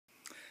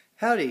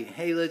Howdy,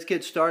 hey, let's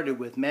get started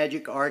with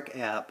Magic Arc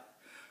app.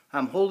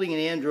 I'm holding an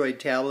Android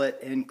tablet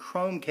and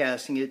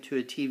Chromecasting it to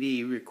a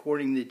TV,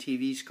 recording the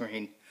TV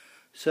screen.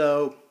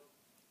 So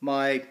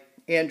my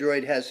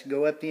Android has to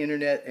go up the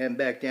internet and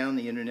back down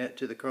the internet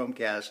to the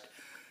Chromecast.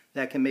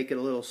 That can make it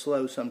a little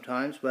slow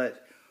sometimes,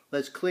 but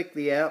let's click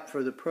the app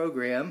for the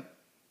program.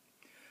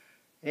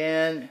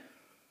 And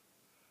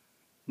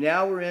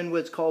now we're in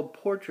what's called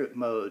portrait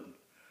mode.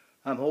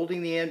 I'm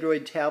holding the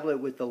Android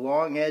tablet with the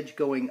long edge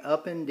going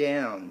up and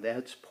down.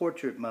 That's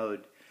portrait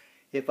mode.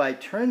 If I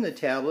turn the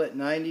tablet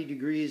 90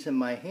 degrees in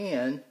my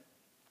hand,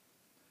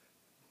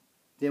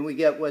 then we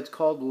get what's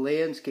called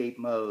landscape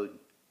mode.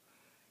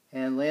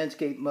 And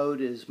landscape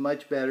mode is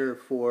much better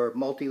for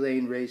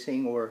multi-lane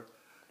racing or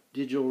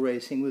digital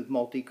racing with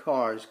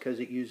multi-cars because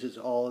it uses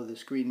all of the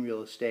screen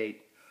real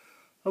estate.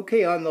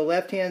 Okay, on the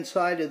left-hand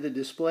side of the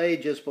display,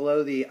 just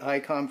below the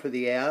icon for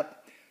the app,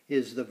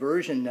 is the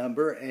version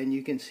number, and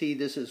you can see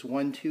this is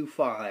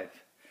 125.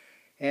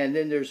 And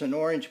then there's an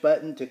orange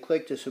button to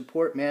click to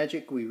support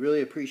Magic. We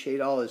really appreciate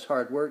all his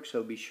hard work,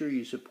 so be sure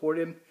you support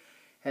him.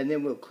 And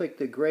then we'll click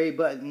the gray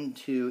button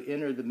to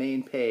enter the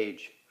main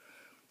page.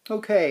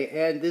 Okay,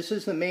 and this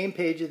is the main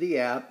page of the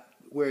app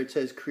where it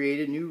says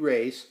create a new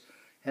race.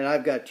 And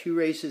I've got 2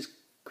 races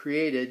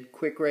created,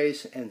 Quick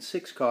Race and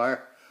 6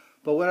 Car.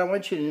 But what I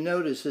want you to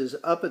notice is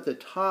up at the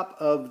top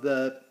of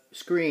the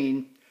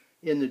screen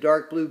in the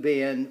dark blue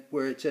band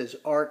where it says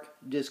Arc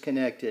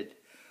Disconnected.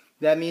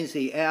 That means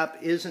the app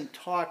isn't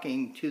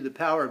talking to the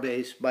power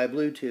base by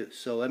Bluetooth.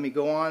 So let me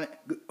go on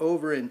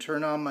over and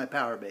turn on my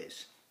power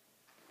base.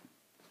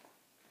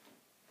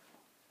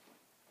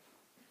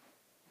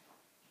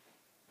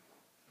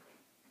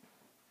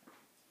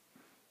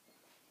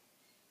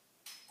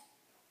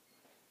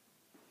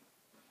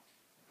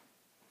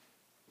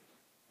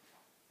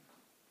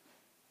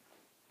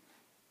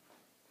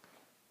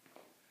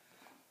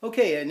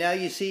 Okay, and now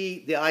you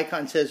see the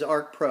icon says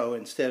Arc Pro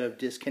instead of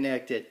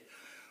Disconnected.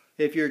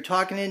 If you're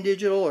talking in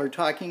digital or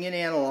talking in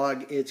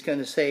analog, it's going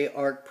to say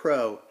Arc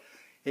Pro.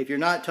 If you're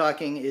not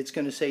talking, it's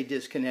going to say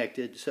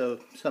Disconnected, so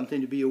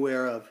something to be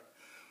aware of.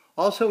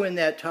 Also in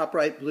that top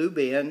right blue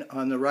band,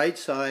 on the right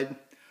side,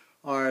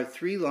 are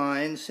 3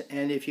 lines,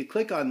 and if you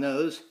click on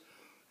those,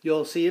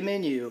 you'll see a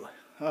menu.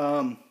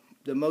 The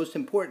most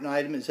important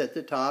item is at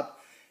the top,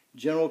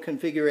 General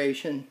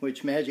Configuration,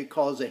 which Magic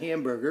calls a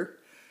hamburger.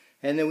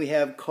 And then we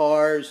have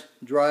cars,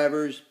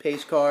 drivers,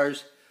 pace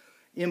cars,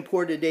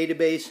 import a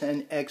database,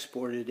 and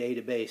export a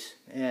database.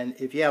 And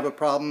if you have a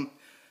problem,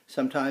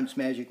 sometimes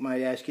Magic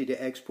might ask you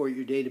to export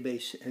your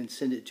database and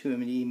send it to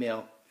him in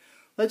email.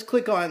 Let's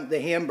click on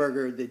the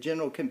hamburger, the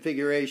general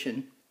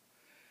configuration,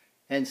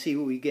 and see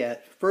what we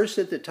get. First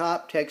at the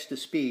top,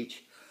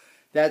 text-to-speech.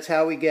 That's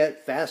how we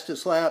get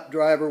fastest lap,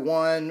 driver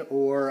 1,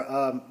 or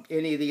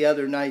any of the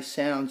other nice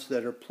sounds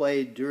that are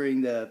played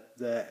during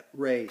the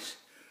race.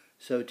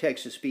 So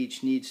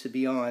text-to-speech needs to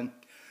be on.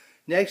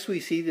 Next we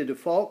see the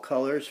default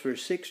colors for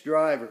 6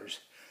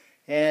 drivers.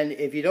 And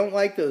if you don't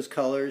like those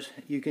colors,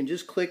 you can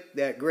just click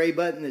that gray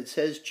button that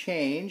says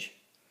change.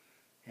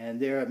 And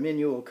there a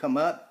menu will come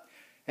up.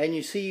 And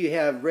you see you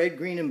have red,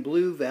 green, and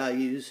blue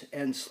values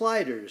and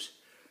sliders.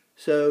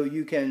 So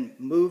you can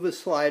move a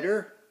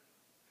slider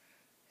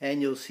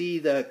and you'll see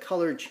the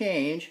color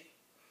change.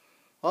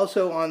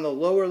 Also on the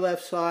lower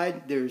left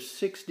side, there's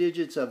 6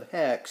 digits of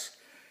hex.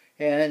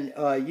 And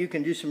you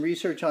can do some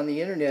research on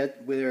the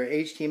internet with their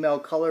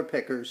HTML color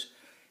pickers.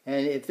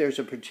 And if there's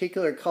a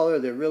particular color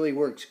that really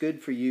works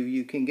good for you,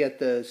 you can get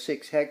the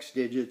 6 hex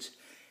digits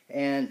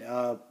and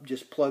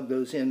just plug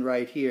those in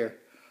right here.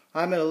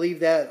 I'm going to leave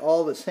that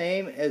all the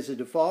same as the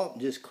default.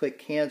 Just click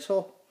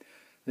cancel.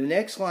 The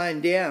next line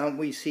down,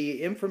 we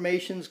see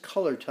information's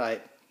color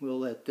type. We'll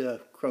let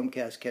the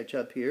Chromecast catch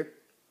up here.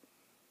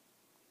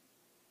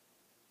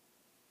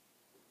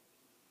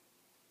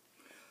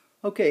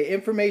 Okay,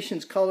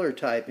 information's color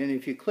type, and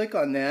if you click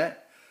on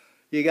that,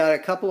 you got a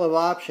couple of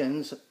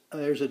options.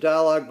 There's a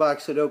dialog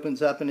box that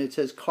opens up and it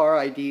says car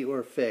ID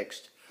or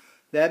fixed.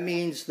 That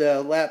means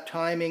the lap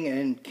timing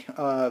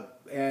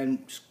and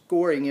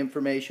scoring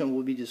information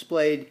will be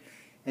displayed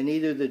in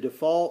either the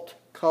default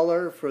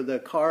color for the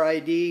car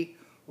ID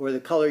or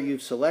the color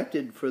you've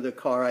selected for the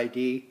car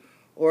ID,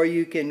 or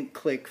you can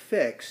click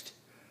fixed.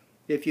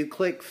 If you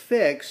click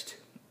fixed,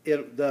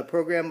 the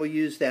program will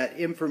use that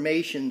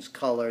information's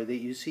color that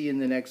you see in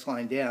the next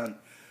line down,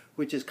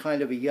 which is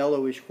kind of a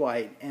yellowish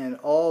white, and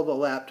all the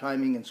lap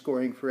timing and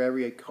scoring for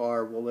every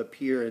car will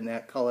appear in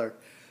that color.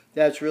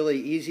 That's really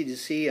easy to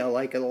see. I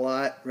like it a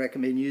lot.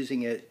 Recommend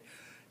using it.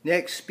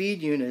 Next,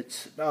 speed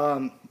units.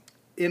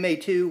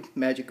 MA2,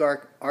 Magic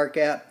Arc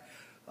app,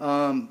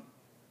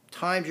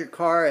 times your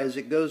car as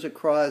it goes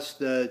across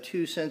the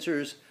 2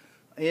 sensors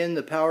in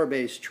the power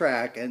base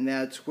track, and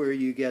that's where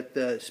you get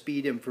the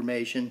speed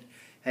information,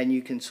 and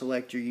you can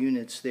select your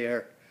units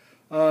there.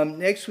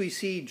 Next we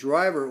see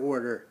driver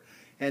order,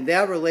 and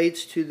that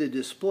relates to the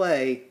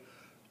display.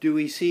 Do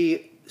we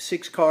see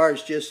 6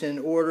 cars just in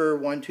order,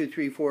 1, 2,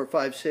 3, 4,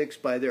 5, 6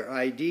 by their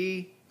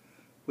ID,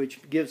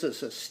 which gives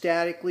us a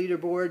static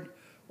leaderboard,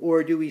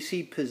 or do we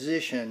see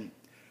position?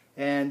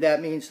 And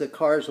that means the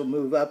cars will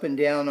move up and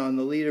down on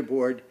the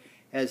leaderboard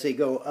as they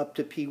go up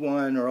to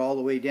P1 or all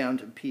the way down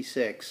to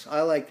P6.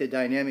 I like the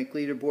dynamic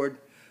leaderboard,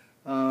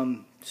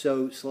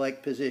 so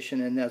select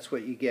position and that's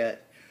what you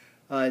get.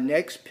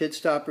 Next, pit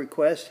stop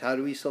request. How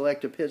do we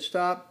select a pit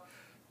stop?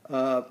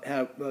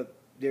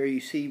 There you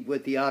see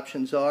what the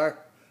options are.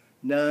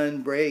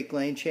 None, brake,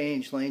 lane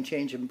change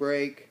and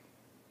brake.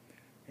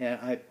 And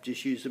I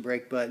just use the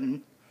brake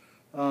button.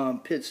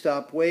 Pit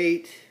stop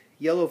wait,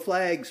 yellow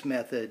flags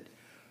method.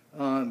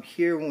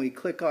 Here when we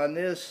click on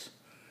this,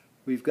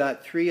 we've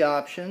got three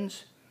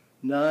options.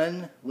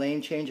 None,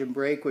 lane change and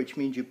brake, which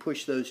means you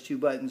push those two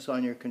buttons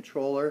on your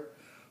controller.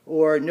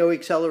 Or no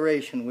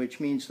acceleration, which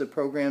means the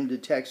program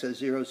detects a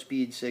zero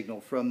speed signal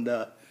from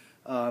the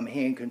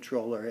hand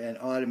controller and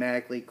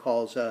automatically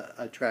calls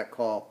a track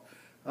call.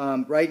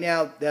 Right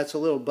now that's a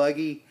little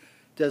buggy.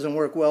 Doesn't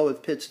work well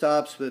with pit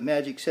stops, but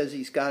Magic says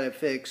he's got it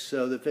fixed,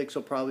 so the fix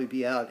will probably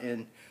be out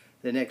in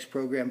the next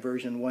program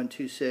version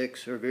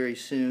 1.26 or very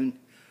soon.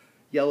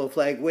 Yellow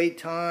flag wait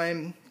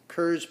time,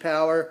 KERS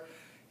power.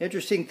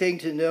 Interesting thing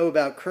to know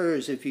about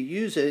KERS, if you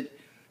use it,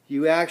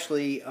 you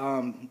actually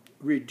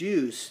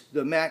reduce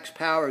the max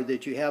power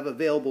that you have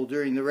available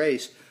during the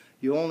race.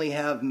 You only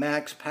have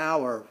max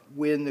power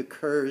when the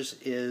KERS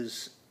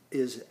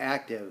is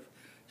active.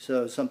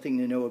 So something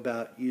to know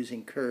about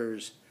using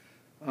KERS.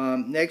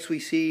 Next we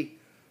see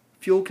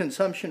fuel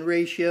consumption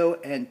ratio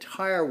and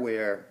tire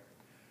wear.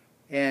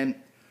 And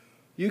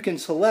you can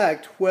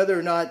select whether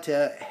or not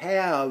to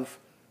have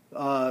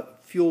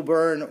fuel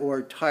burn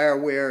or tire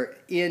wear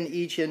in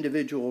each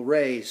individual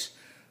race.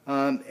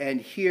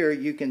 And here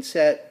you can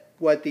set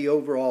what the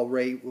overall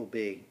rate will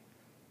be.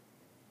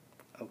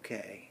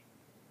 Okay.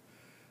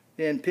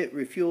 Then pit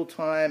refuel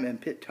time and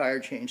pit tire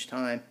change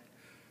time.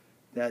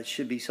 That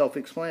should be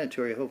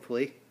self-explanatory,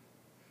 hopefully.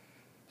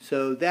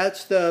 So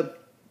that's the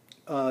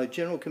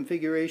general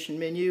configuration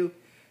menu.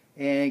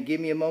 And give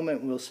me a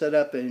moment, we'll set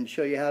up and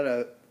show you how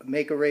to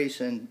make a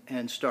race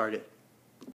and start it.